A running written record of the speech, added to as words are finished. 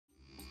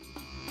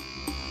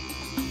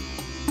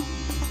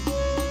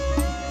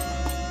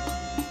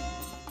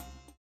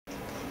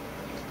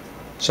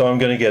So I'm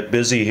going to get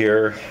busy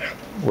here.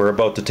 We're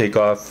about to take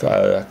off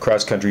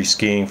cross-country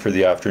skiing for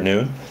the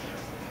afternoon.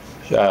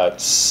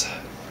 It's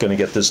going to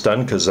get this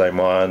done because I'm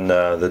on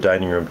the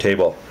dining room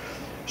table.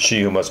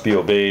 She who must be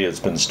obeyed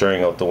has been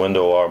staring out the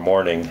window all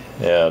morning,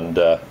 and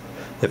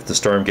if the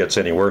storm gets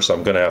any worse,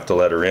 I'm going to have to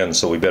let her in,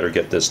 so we better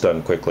get this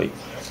done quickly.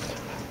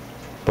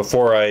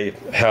 Before I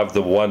have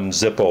the one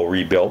Zippo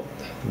rebuilt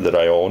that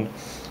I own,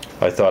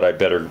 I thought I'd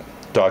better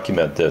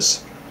document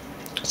this.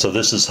 So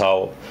this is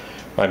how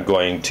I'm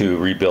going to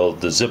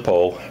rebuild the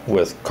Zippo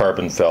with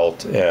carbon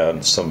felt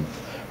and some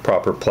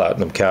proper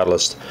platinum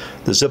catalyst.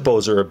 The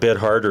Zippos are a bit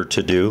harder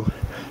to do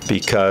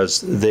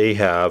because they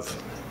have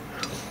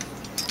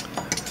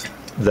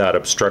that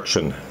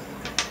obstruction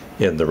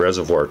in the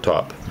reservoir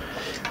top.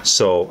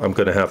 So I'm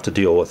going to have to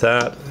deal with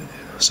that.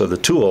 So the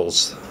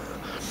tools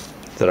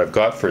that I've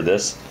got for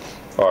this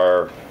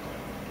are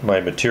my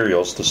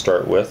materials to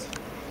start with,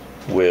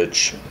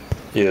 which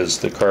is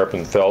the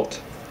carbon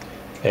felt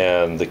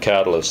and the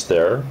catalyst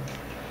there.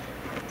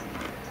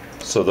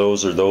 So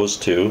those are those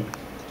two,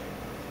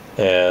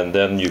 and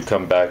then you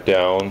come back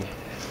down,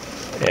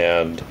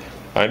 and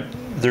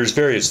there's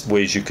various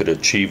ways you could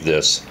achieve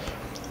this.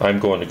 I'm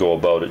going to go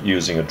about it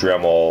using a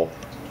Dremel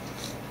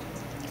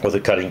with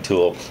a cutting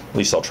tool. At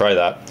least I'll try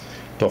that.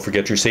 Don't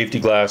forget your safety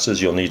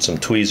glasses. You'll need some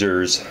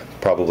tweezers,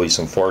 probably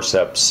some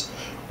forceps,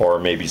 or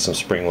maybe some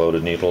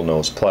spring-loaded needle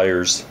nose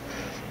pliers,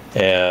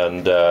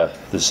 and the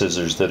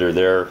scissors that are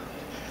there.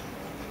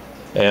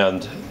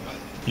 And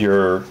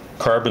your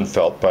carbon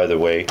felt, by the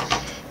way,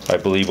 I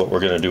believe what we're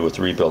going to do with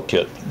the rebuild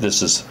kit,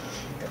 this is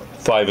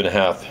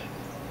 5.5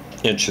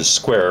 inches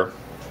square,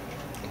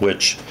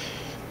 which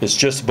is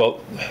just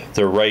about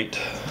the right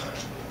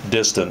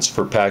distance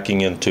for packing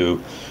into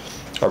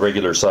a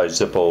regular size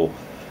Zippo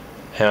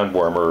hand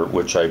warmer,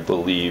 which I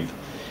believe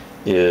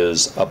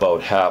is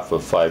about half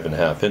of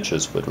 5.5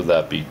 inches, but would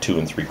that be 2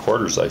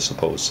 3/4, I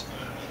suppose.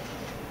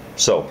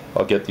 So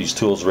I'll get these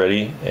tools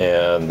ready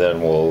and then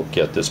we'll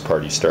get this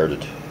party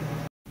started.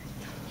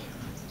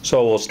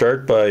 So we'll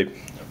start by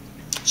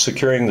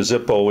securing the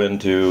Zippo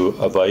into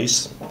a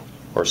vise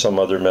or some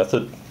other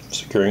method,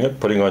 securing it,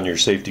 putting on your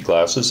safety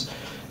glasses,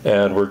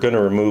 and we're going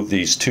to remove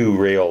these two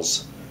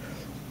rails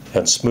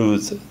and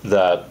smooth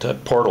that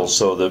portal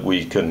so that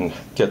we can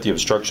get the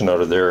obstruction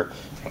out of there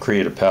and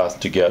create a path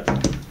to get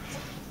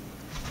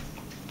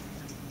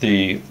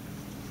the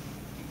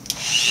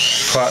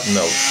cotton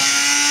out.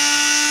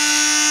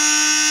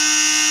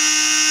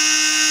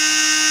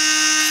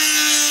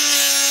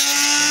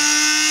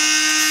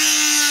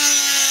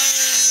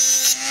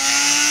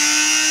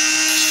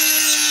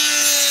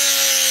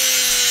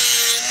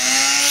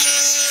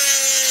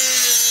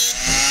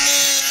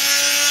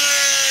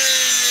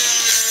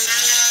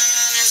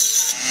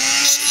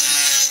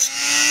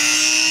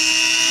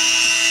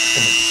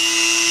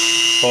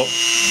 Oh,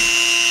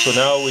 so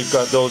now we've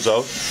got those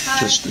out.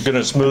 Just going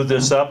to smooth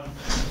this up,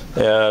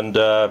 and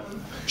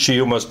she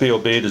who must be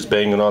obeyed is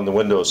banging on the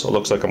window, so it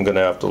looks like I'm going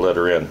to have to let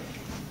her in.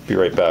 Be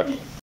right back.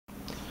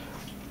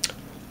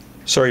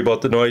 Sorry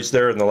about the noise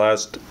there in the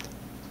last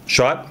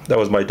shot. That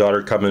was my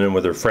daughter coming in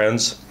with her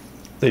friends.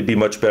 They'd be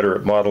much better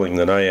at modeling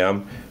than I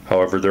am.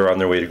 However, they're on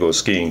their way to go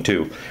skiing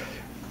too.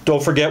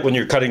 Don't forget, when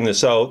you're cutting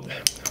this out,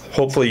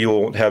 hopefully you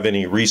won't have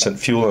any recent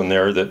fuel in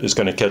there that is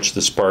going to catch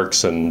the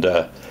sparks and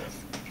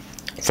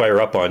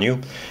fire up on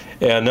you.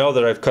 And now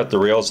that I've cut the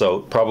rails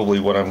out, probably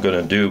what I'm going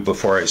to do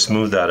before I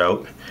smooth that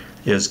out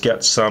is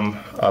get some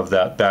of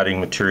that batting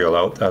material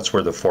out. That's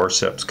where the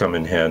forceps come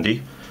in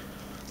handy,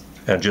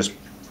 and just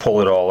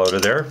pull it all out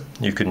of there.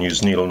 You can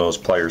use needle nose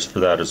pliers for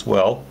that as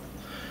well.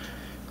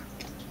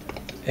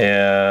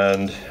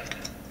 And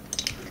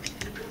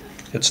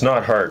it's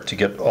not hard to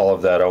get all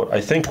of that out.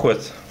 I think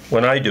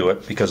when I do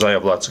it, because I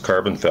have lots of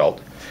carbon felt,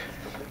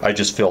 I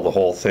just fill the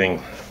whole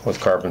thing with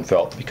carbon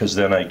felt, because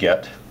then I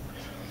get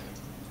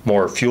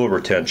more fuel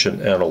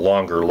retention and a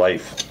longer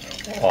life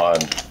on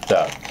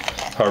that.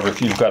 However,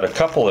 if you've got a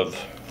couple of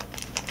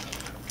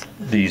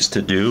these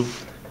to do,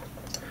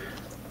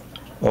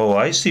 oh,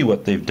 I see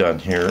what they've done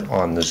here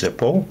on the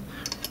Zippo.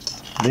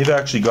 They've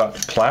actually got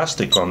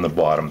plastic on the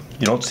bottom.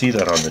 You don't see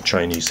that on the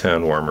Chinese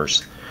hand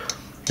warmers.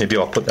 Maybe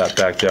I'll put that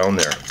back down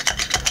there.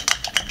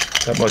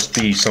 That must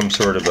be some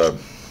sort of a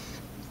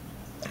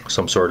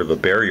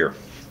barrier.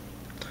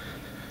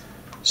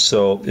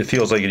 So it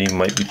feels like it even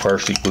might be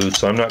partially glued,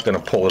 so I'm not going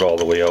to pull it all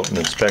the way out and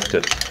inspect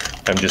it.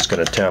 I'm just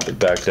going to tamp it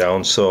back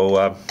down.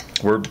 So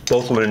we're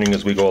both learning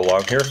as we go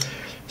along here,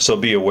 so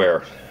be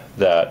aware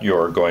that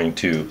you're going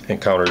to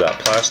encounter that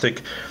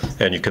plastic,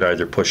 and you can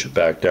either push it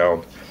back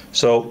down.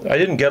 So I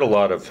didn't get a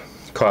lot of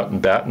cotton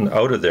batten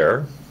out of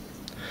there,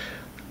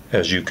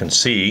 as you can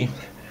see,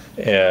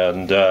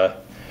 and I'll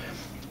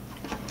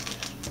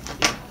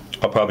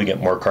probably get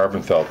more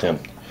carbon felt in.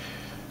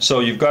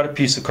 So you've got a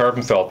piece of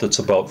carbon felt that's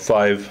about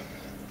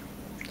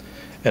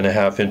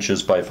 5.5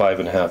 inches by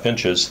 5.5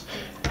 inches,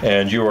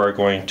 and you are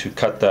going to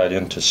cut that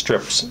into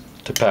strips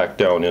to pack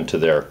down into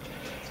there.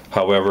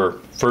 However,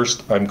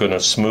 first I'm going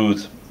to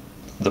smooth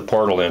the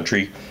portal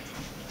entry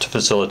to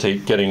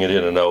facilitate getting it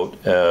in and out,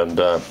 and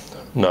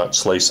not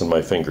slicing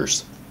my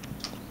fingers.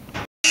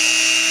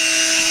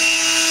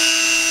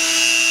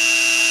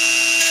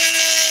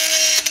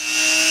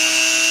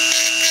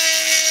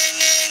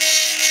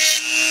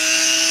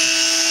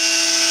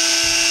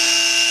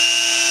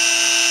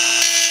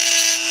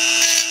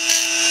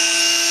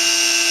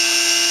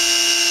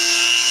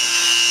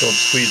 Don't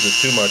squeeze it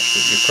too much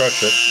that you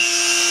crush it.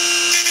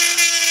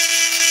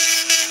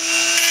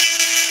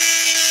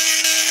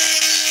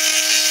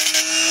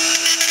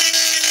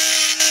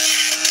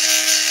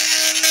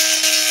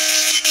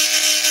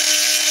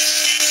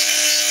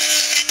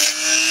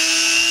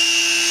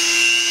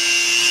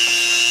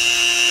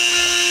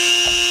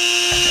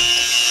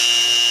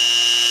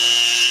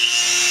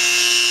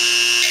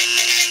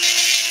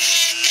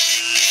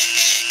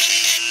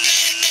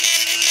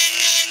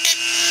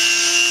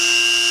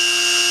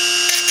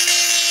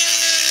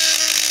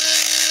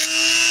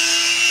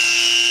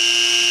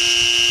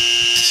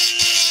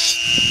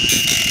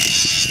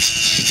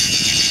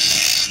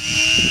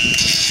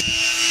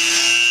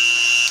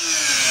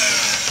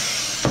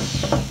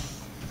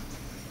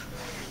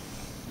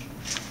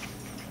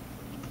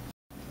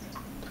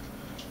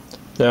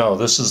 Now,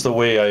 this is the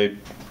way I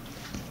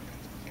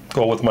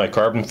go with my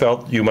carbon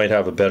felt. You might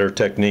have a better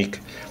technique.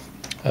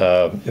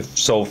 If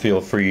so, feel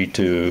free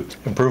to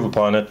improve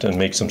upon it and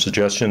make some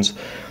suggestions.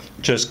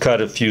 Just cut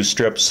a few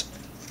strips,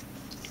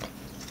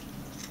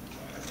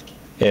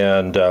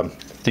 and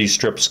these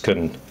strips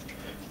can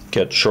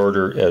get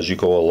shorter as you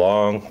go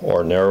along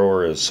or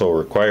narrower as so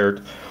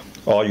required.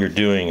 All you're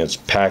doing is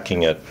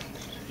packing it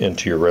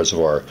into your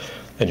reservoir,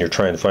 and you're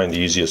trying to find the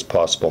easiest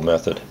possible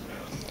method.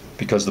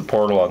 Because the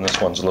portal on this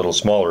one's a little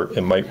smaller,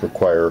 it might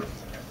require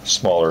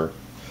smaller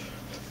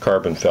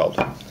carbon felt.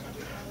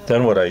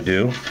 Then what I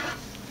do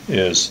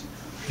is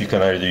you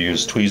can either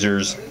use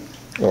tweezers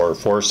or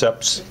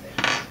forceps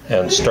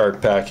and start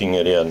packing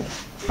it in.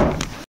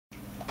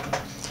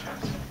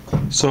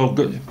 So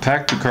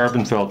pack the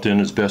carbon felt in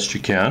as best you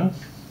can.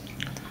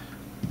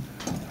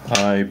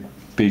 I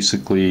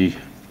basically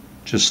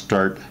just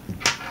start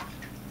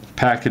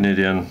packing it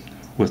in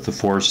with the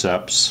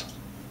forceps,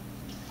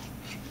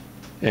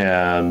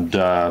 and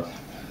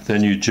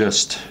then you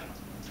just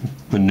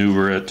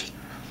maneuver it,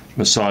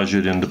 massage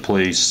it into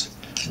place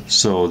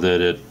so that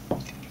it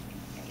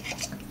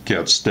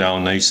gets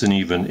down nice and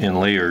even in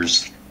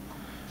layers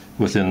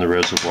within the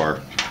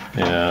reservoir.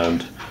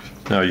 And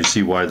now you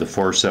see why the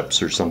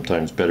forceps are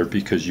sometimes better,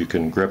 because you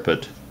can grip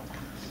it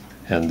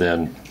and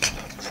then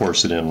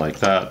force it in like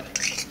that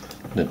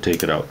and then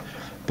take it out.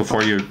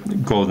 Before you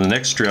go to the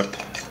next strip,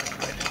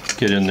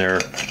 get in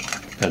there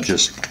and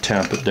just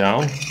tamp it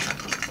down,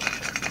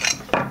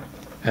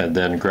 and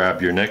then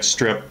grab your next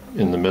strip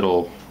in the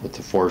middle with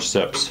the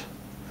forceps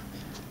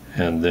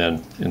and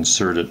then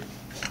insert it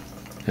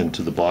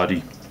into the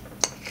body,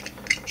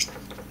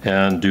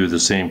 and do the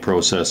same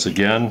process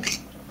again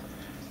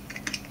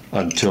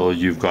until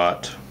you're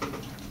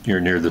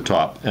near the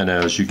top. And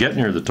as you get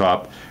near the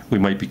top, we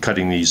might be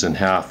cutting these in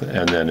half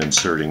and then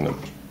inserting them.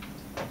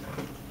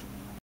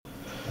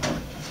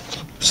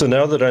 So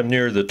now that I'm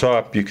near the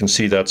top, you can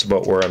see that's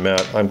about where I'm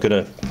at. I'm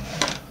going to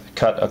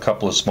cut a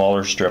couple of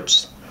smaller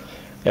strips.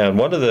 And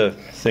one of the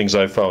things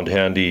I found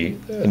handy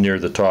near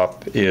the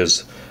top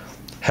is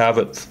have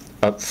it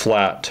up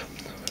flat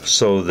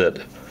so that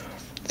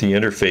the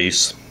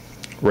interface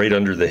right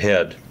under the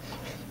head,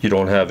 you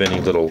don't have any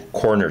little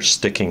corners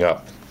sticking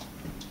up.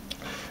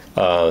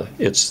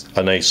 It's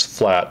a nice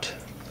flat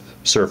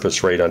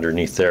surface right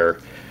underneath there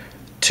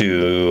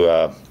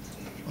to,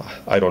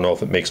 I don't know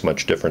if it makes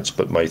much difference,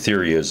 but my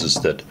theory is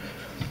that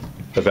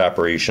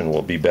evaporation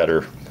will be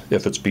better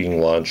if it's being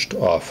launched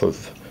off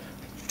of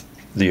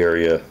the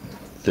area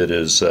that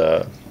is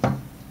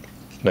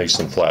nice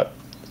and flat,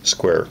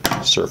 square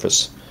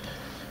surface.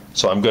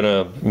 So I'm going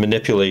to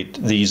manipulate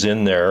these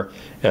in there,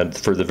 and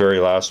for the very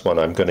last one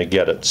I'm going to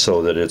get it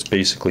so that it's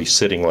basically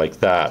sitting like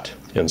that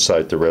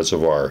inside the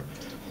reservoir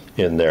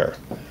in there.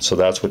 So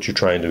that's what you're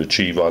trying to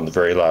achieve on the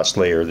very last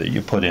layer that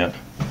you put in.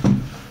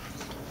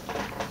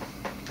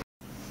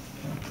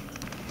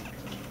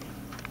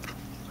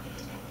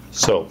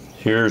 So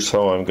here's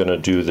how I'm going to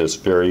do this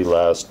very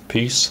last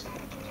piece,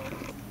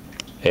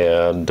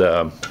 and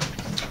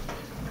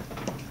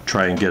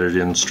try and get it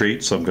in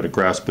straight. So I'm going to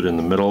grasp it in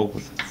the middle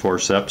with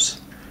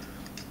forceps.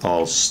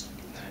 I'll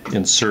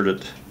insert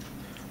it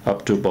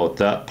up to about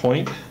that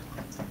point,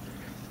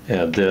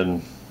 and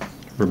then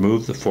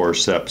remove the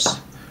forceps,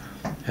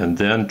 and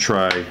then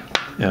try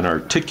and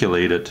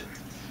articulate it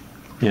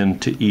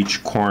into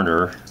each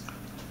corner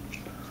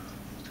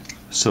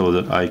so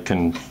that I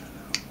can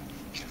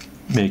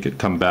make it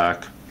come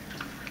back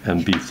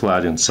and be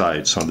flat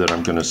inside. So that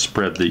I'm going to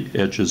spread the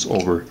edges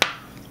over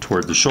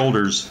toward the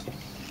shoulders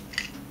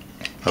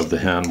of the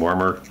hand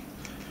warmer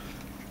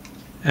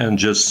and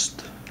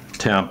just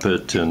tamp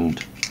it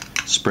and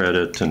spread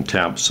it and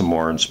tamp some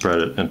more and spread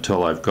it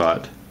until I've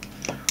got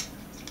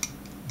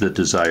the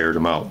desired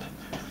amount.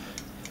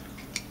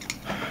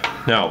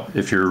 Now,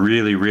 if you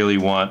really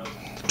want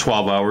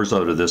 12 hours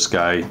out of this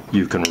guy,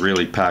 you can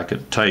really pack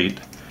it tight.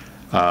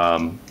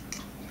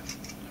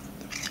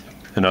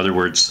 In other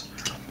words,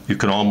 you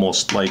can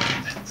almost, like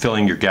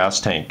filling your gas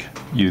tank,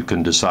 you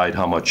can decide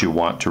how much you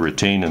want to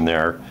retain in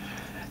there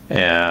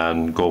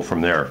and go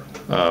from there.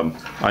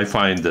 I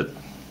find that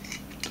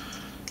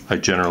I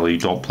generally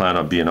don't plan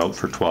on being out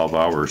for 12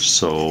 hours,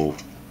 so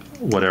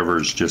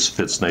whatever's just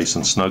fits nice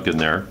and snug in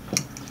there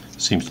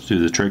seems to do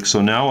the trick.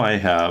 So now I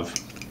have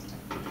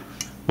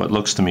what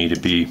looks to me to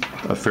be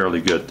a fairly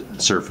good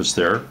surface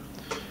there,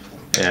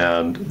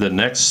 and the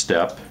next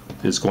step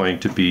is going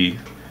to be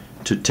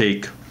to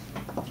take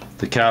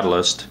the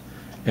catalyst,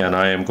 and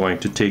I am going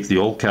to take the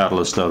old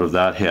catalyst out of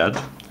that head,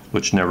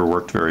 which never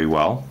worked very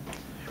well.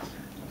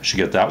 I should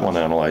get that one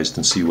analyzed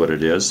and see what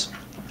it is,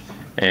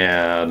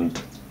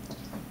 and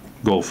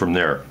go from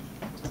there.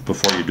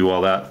 Before you do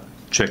all that,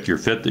 check your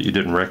fit, that you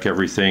didn't wreck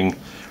everything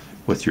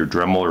with your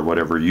Dremel or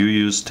whatever you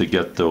use to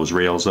get those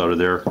rails out of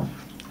there.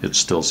 It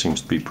still seems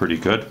to be pretty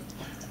good.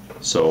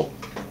 So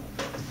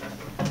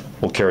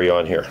we'll carry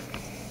on here.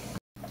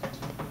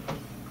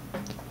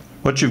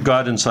 What you've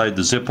got inside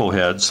the Zippo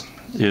heads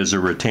is a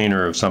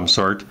retainer of some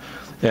sort,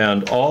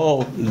 and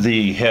all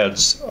the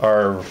heads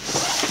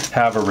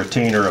have a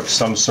retainer of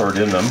some sort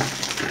in them,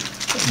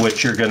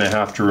 which you're going to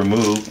have to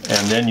remove,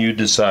 and then you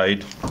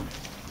decide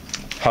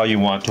how you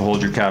want to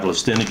hold your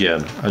catalyst in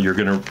again. You're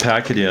going to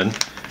pack it in.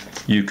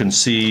 You can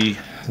see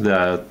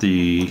that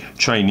the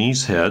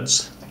Chinese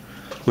heads,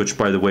 which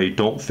by the way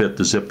don't fit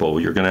the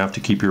Zippo, you're going to have to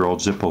keep your old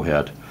Zippo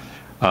head,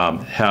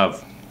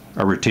 have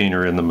a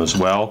retainer in them as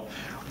well.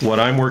 What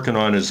I'm working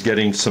on is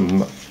getting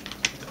some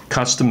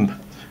custom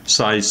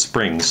size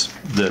springs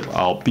that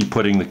I'll be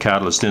putting the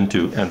catalyst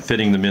into and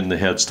fitting them in the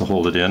heads to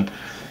hold it in,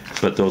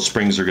 but those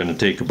springs are going to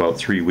take about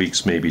 3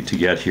 weeks maybe to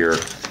get here,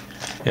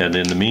 and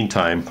in the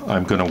meantime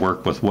I'm going to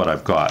work with what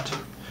I've got.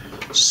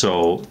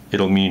 So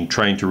it'll mean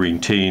trying to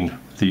retain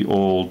the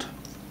old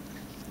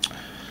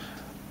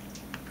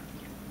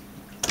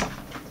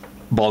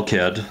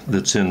bulkhead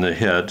that's in the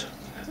head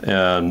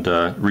and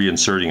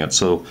reinserting it.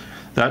 So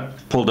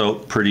that pulled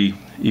out pretty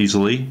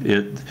easily.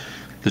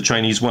 The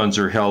Chinese ones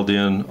are held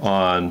in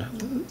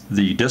on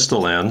the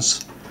distal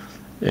ends,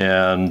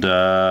 and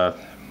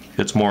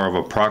it's more of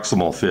a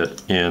proximal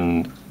fit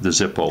in the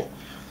Zippo.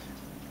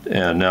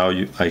 And now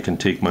I can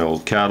take my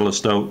old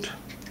catalyst out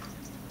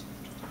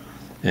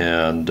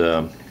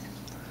and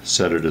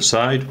set it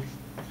aside.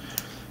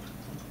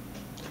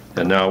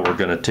 And now we're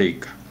going to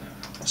take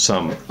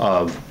some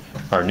of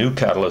our new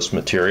catalyst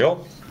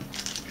material,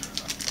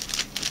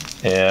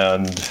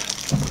 and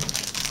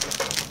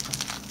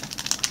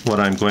what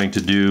I'm going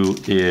to do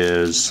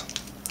is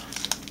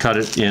cut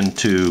it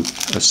into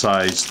a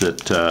size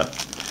that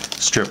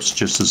strips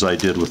just as I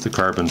did with the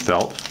carbon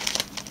felt,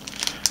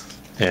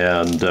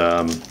 and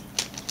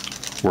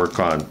work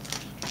on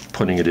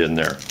putting it in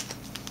there.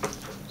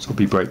 So I'll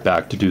be right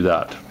back to do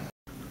that.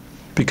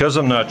 Because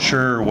I'm not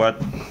sure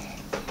what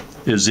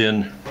is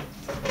in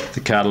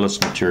the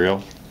catalyst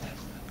material,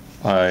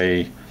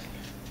 I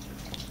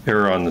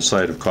err on the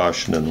side of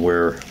caution and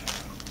wear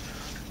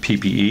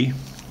PPE,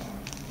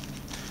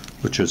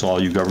 which, as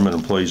all you government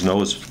employees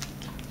know, is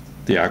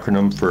the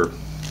acronym for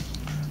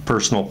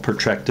personal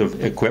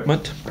protective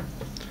equipment.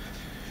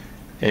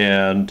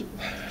 And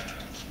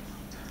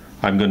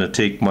I'm going to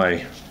take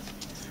my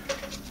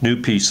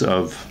new piece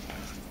of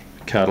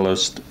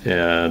catalyst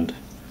and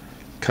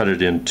cut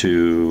it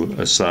into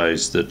a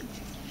size that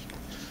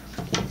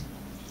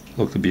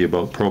look to be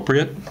about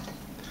appropriate.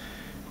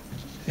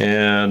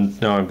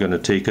 And now I'm going to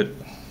take it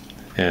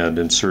and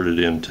insert it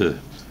into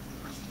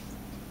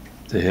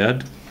the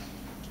head.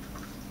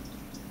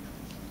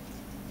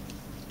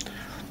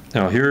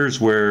 Now here's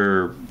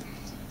where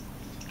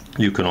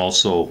you can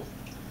also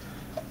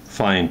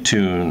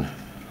fine-tune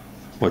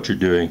what you're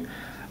doing.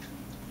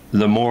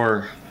 The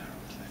more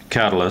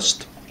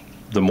catalyst,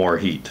 the more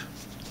heat.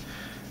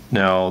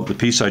 Now the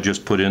piece I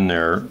just put in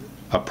there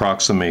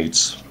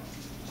approximates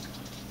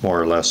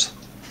more or less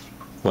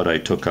what I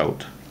took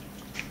out.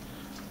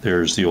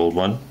 There's the old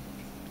one,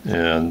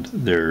 and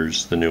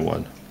there's the new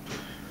one.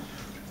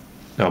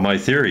 Now my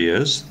theory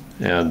is,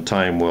 and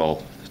time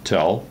will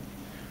tell,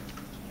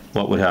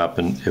 what would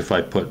happen if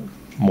I put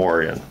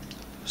more in.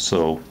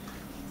 So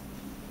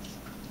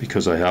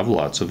because I have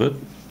lots of it,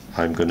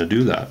 I'm going to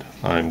do that.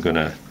 I'm going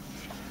to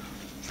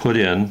put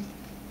in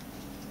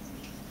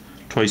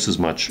twice as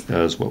much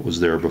as what was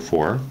there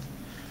before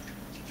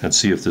and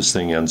see if this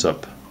thing ends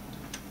up.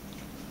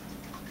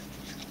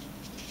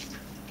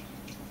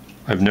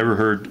 I've never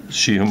heard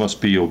She Who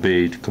Must Be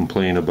Obeyed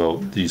complain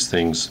about these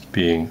things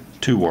being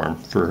too warm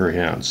for her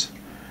hands.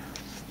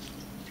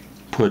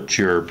 Put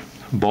your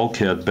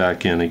bulkhead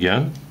back in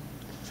again,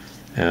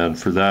 and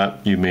for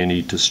that you may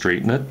need to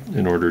straighten it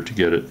in order to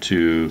get it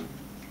to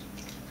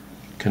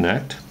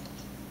connect.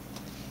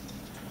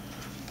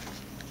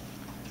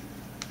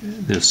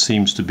 This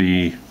seems to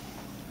be,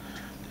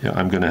 yeah,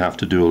 I'm going to have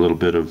to do a little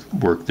bit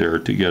of work there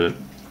to get it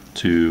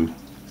to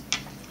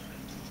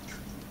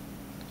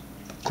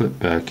clip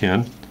back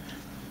in,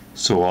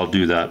 so I'll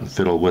do that and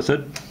fiddle with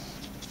it.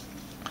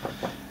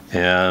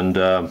 And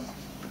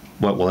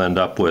what we'll end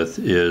up with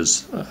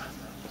is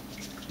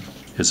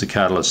is a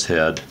catalyst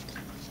head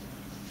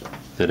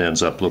that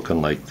ends up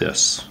looking like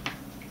this.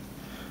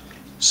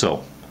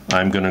 So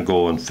I'm going to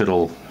go and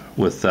fiddle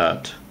with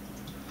that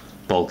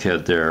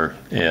bulkhead there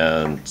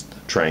and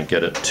try and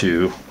get it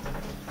to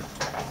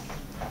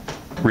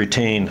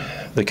retain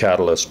the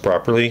catalyst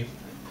properly,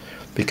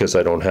 because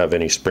I don't have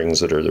any springs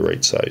that are the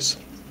right size.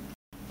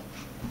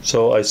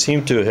 So I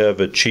seem to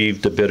have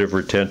achieved a bit of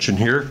retention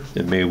here.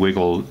 It may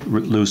wiggle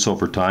loose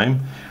over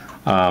time,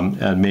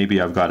 and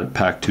maybe I've got it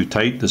packed too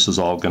tight. This is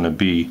all going to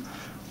be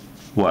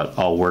what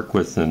I'll work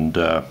with and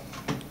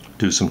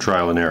do some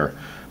trial and error.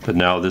 But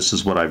now this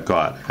is what I've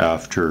got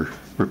after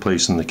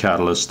replacing the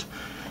catalyst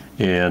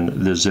in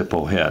the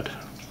Zippo head.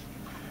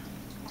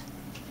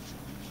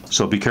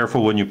 So be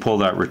careful when you pull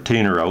that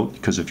retainer out,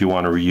 because if you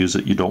want to reuse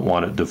it, you don't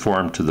want it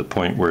deformed to the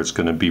point where it's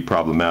going to be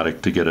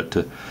problematic to get it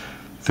to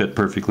fit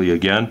perfectly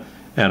again.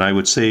 And I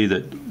would say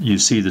that you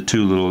see the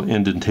two little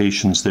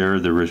indentations there,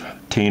 the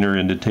retainer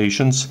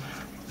indentations.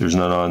 There's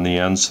none on the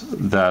ends.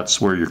 That's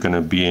where you're going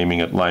to be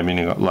aiming at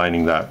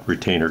lining that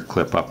retainer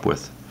clip up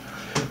with.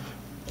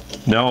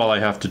 Now all I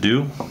have to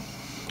do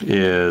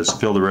is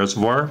fill the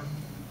reservoir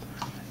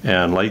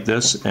and light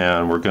this,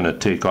 and we're going to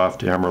take off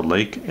to Emerald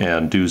Lake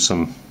and do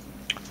some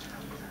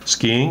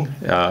skiing.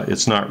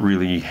 It's not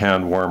really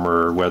hand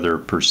warmer weather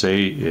per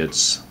se,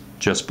 it's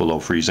just below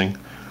freezing,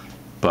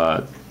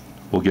 but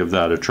we'll give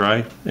that a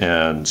try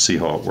and see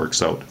how it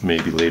works out.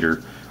 Maybe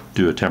later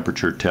do a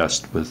temperature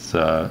test with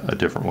a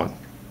different one.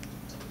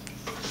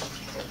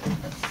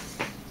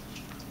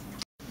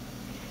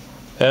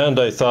 And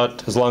I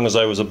thought, as long as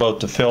I was about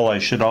to fill, I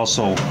should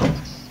also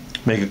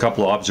make a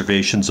couple of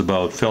observations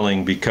about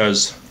filling,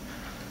 because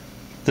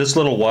this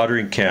little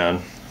watering can,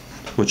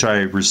 which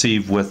I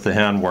receive with the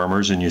hand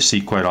warmers and you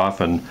see quite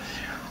often,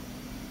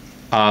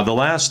 the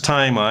last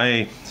time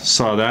I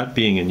saw that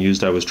being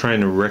used, I was trying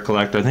to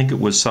recollect, I think it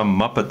was some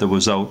Muppet that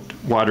was out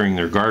watering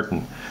their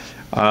garden.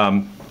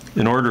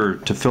 In order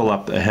to fill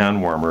up a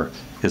hand warmer,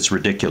 it's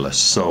ridiculous.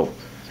 So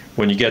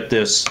when you get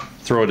this,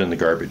 throw it in the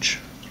garbage.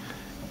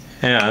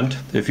 And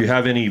if you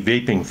have any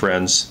vaping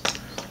friends,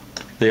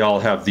 they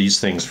all have these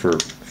things for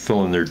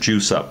filling their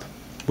juice up,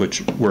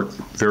 which work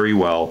very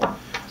well.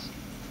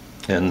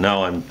 And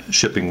now I'm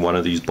shipping one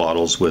of these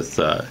bottles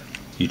with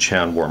each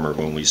hand warmer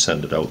when we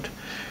send it out.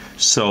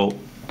 So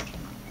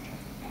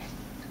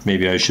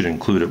maybe I should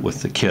include it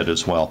with the kit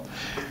as well.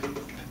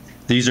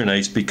 These are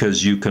nice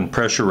because you can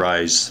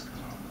pressurize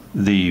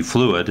the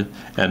fluid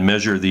and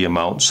measure the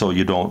amount so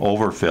you don't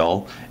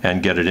overfill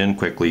and get it in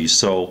quickly.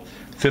 So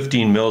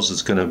 15 mils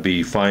is going to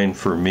be fine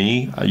for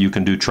me. You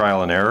can do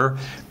trial and error,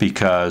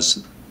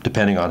 because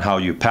depending on how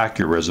you pack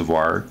your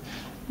reservoir,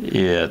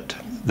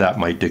 that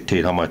might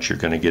dictate how much you're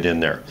going to get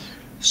in there.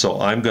 So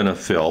I'm going to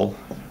fill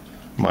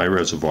my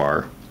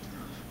reservoir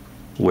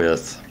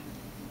with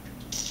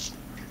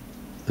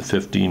the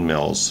 15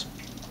 mils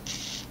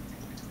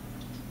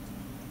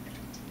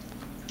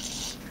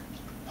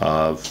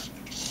of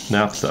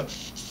naphtha.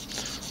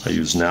 I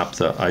use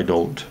naphtha. I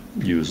don't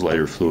use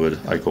lighter fluid.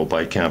 I go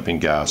by camping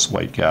gas,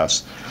 white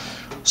gas.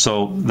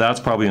 So that's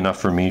probably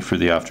enough for me for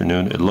the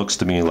afternoon. It looks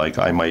to me like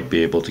I might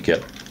be able to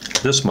get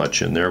this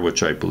much in there,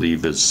 which I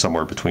believe is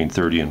somewhere between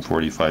 30 and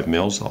 45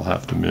 mils. I'll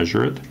have to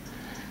measure it.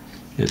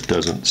 It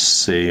doesn't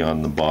say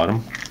on the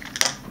bottom.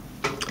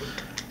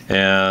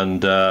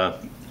 And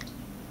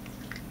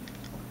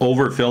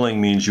overfilling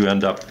means you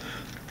end up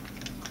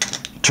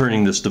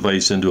turning this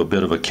device into a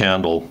bit of a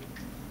candle,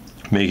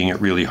 making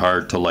it really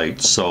hard to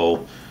light.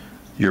 So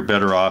you're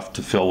better off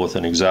to fill with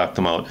an exact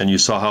amount. And you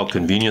saw how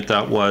convenient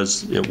that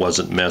was. It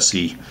wasn't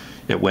messy.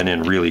 It went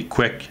in really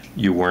quick.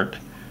 You weren't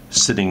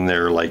sitting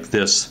there like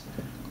this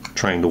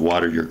trying to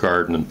water your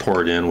garden and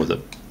pour it in with it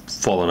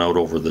falling out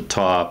over the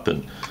top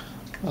and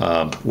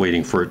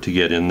waiting for it to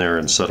get in there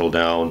and settle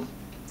down.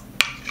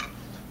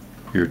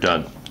 You're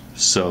done.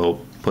 So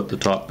put the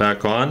top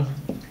back on,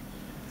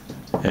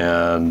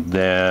 and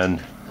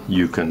then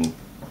you can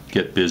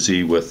get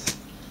busy with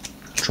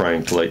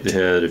trying to light the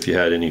head if you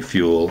had any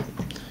fuel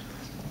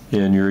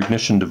in your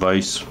ignition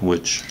device,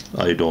 which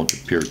I don't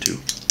appear to.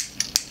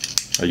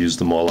 I used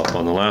them all up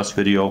on the last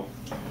video,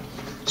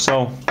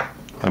 so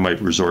I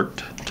might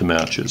resort to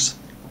matches.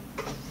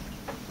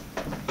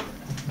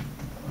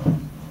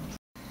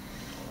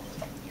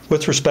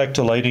 With respect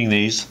to lighting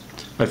these,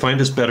 I find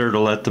it's better to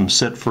let them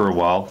sit for a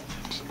while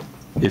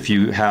if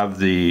you have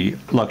the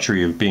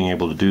luxury of being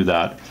able to do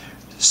that.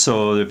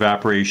 So the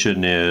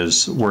evaporation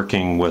is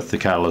working with the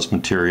catalyst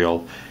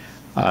material,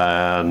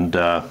 and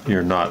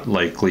you're not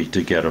likely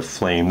to get a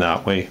flame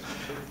that way.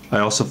 I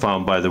also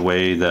found, by the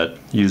way, that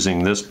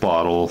using this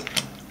bottle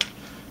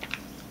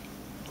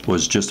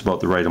was just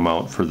about the right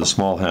amount for the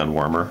small hand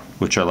warmer,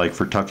 which I like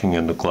for tucking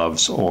into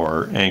gloves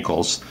or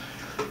ankles.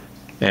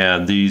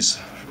 And these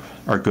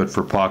are good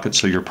for pockets,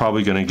 so you're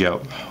probably going to get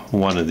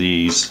one of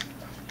these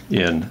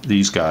in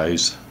these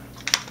guys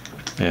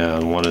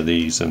and one of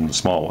these in the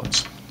small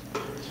ones.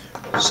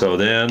 So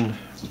then,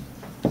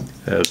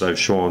 as I've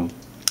shown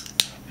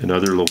in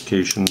other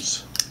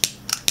locations,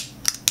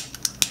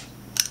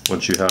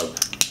 once you have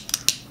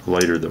a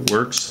lighter that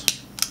works,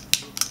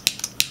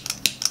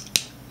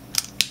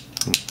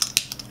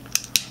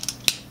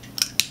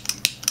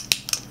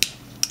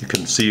 You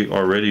can see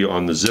already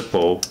on the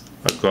Zippo,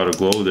 I've got a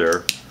glow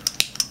there.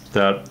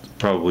 That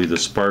probably the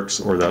sparks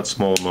or that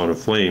small amount of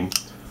flame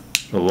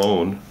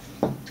alone,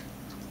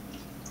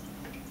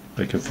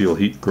 I can feel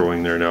heat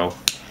growing there now,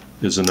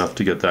 is enough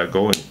to get that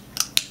going.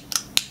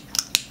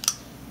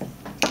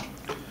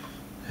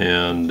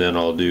 And then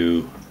I'll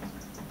do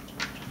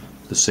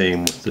the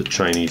same with the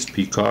Chinese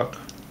peacock.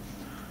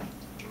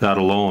 That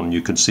alone,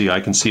 you can see,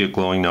 I can see it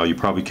glowing now. You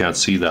probably can't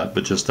see that,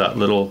 but just that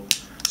little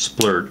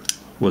splurt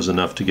was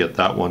enough to get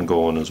that one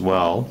going as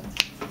well.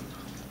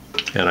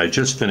 And I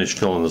just finished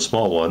filling the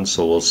small one,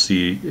 so we'll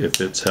see if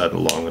it's had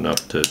long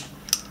enough to,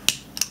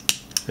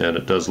 and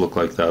it does look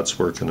like that's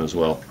working as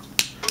well.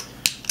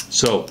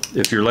 So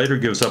if your lighter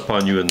gives up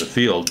on you in the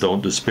field,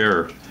 don't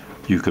despair.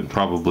 You could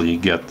probably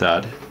get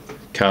that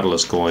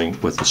catalyst going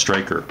with the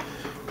striker.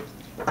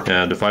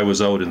 And if I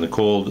was out in the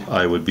cold,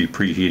 I would be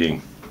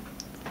preheating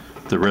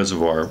the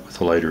reservoir with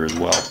a lighter as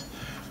well.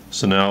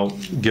 So now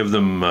give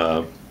them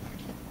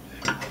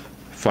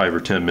 5 or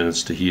 10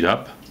 minutes to heat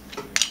up,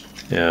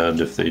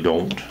 and if they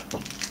don't,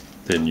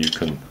 then you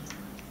can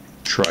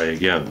try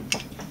again.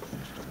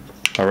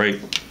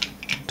 Alright,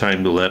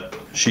 time to let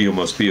Shio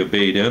Must Be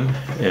Obeyed in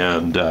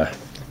and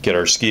get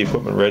our ski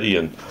equipment ready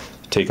and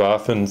take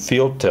off and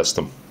field test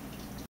them.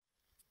 Do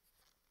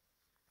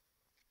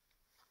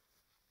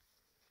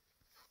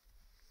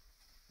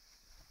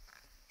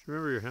you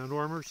remember your hand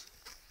warmers?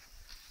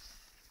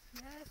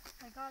 Yes,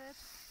 I got it.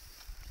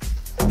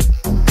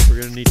 We're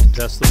going to need to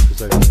test them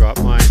because I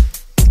forgot mine.